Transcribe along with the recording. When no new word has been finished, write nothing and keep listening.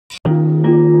Yeah,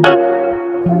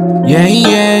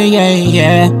 yeah, yeah,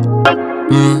 yeah.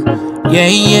 Yeah,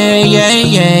 yeah, yeah,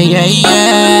 yeah, yeah,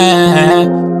 yeah.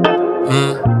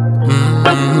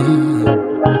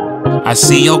 I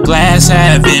see your glass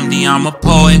half empty, I'm a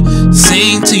poet.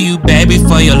 Sing to you, baby,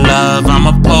 for your love, I'm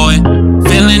a poet.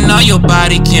 Feeling all your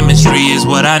body chemistry is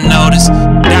what I notice.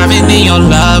 Diving in your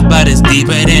love, but it's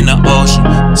deeper than the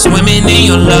ocean. Swimming in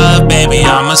your love, baby,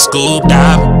 I'm a scuba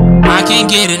diver. I can't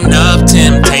get enough,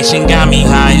 temptation got me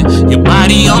higher. Your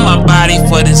body on my body,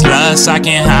 for this lust, I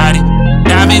can't hide it.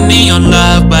 Diving in your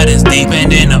love, but it's deeper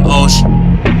than the ocean.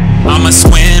 I'ma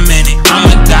swim in it,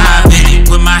 I'ma dive in it,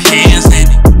 with my hands in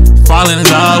it. Fall in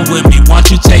love with me, won't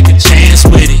you take a chance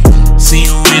with it? See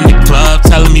you in the club,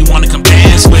 telling me wanna come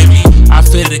dance with me. I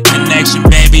feel the connection,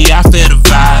 baby, I feel the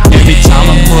vibe. Every time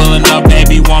I'm pulling up,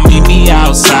 baby, want me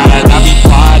outside. I be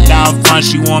parked out front,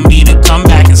 she want me to come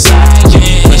back inside.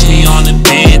 Push me on the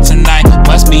bed tonight,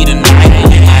 must be the night.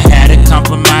 I had to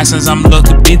compromise since I'm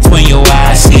looking between your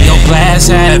eyes. See your glass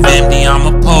half empty, I'm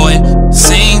a poet.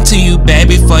 Sing to you,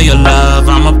 baby, for your love,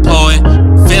 I'm a poet.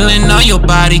 Feeling all your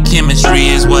body chemistry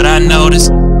is what I notice.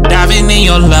 Diving in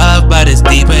your love, but it's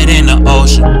deeper than the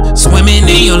ocean. Swimming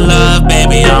in your love,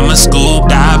 baby, I'm a scuba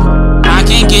diver. I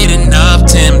can't get enough,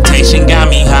 temptation got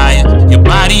me higher. Your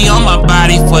body on my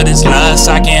body, for this lust,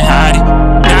 I can't hide it.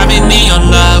 Diving in your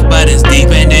love, but it's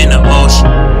deeper than the ocean.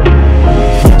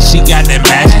 She got that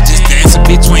magic just dancing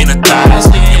between her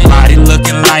thighs. Your body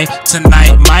looking like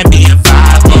tonight might be a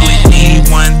vibe. Only need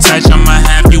one touch, I'ma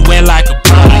have you wet like a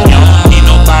puddle. You don't need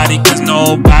nobody, cause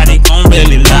nobody gon'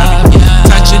 really love you.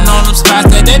 Touching on them spots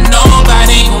that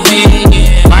nobody gon'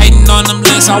 hit. Biting on them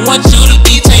lips, I want you to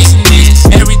be tasting this.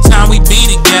 Every time we be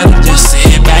together, just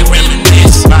sit back,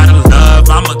 reminisce about the love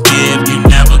I'ma give, you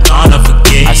never gonna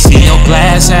forget. I see your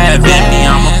glass half empty,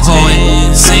 I'm a poet.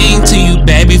 Sing to you,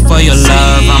 baby, for your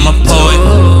love, I'm a poet.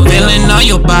 Feeling all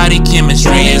your body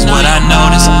chemistry is what I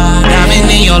notice. Diving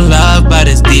in your love, but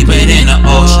it's deeper than the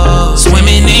ocean.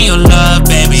 Swimming in your love,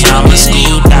 baby, I'm a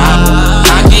scuba diver.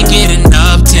 I can't get enough.